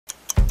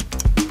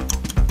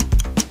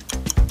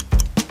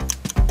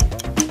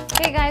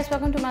Hey guys,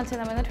 welcome to Melts in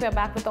a Minute. We are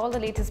back with all the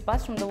latest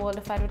buzz from the world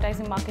of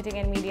advertising, marketing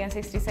and media in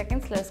 60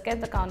 seconds. Let's get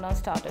the countdown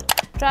started.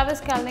 Travis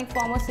Kalanick,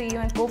 former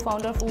CEO and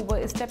co-founder of Uber,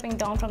 is stepping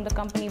down from the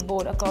company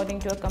board according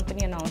to a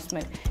company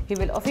announcement. He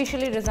will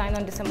officially resign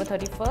on December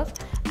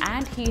 31st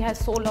and he has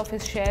sold off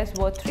his shares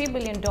worth $3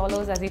 billion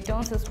as he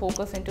turns his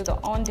focus into the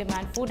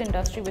on-demand food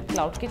industry with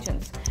cloud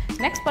kitchens.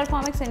 Next,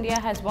 Performics India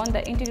has won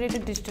the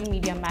integrated digital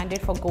media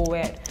mandate for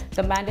GoAir.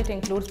 The mandate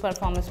includes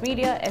performance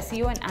media,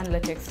 SEO and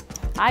analytics.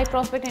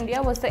 iProspect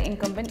India was the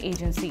incumbent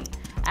agency.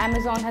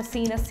 Amazon has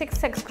seen a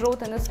 6x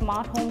growth in the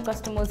smart home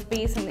customers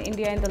base in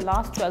India in the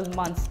last 12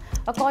 months.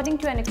 According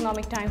to an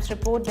Economic Times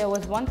report, there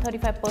was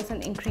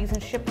 135% increase in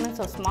shipments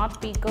of smart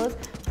speakers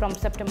from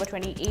September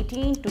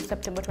 2018 to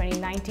September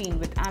 2019,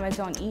 with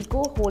Amazon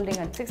Echo holding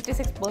a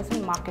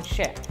 66% market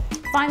share.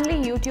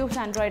 Finally, YouTube's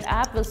Android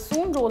app will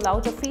soon roll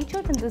out a feature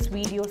in this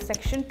video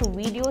section to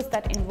videos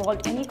that involve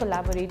any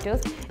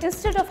collaborators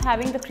instead of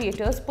having the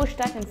creators push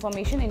that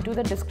information into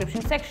the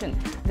description section.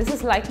 This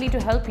is likely to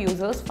help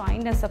users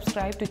find and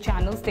subscribe to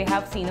channels they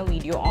have seen a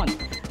video on.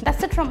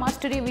 That's it from us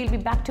today. We'll be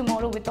back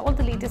tomorrow with all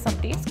the latest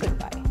updates.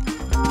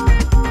 Goodbye.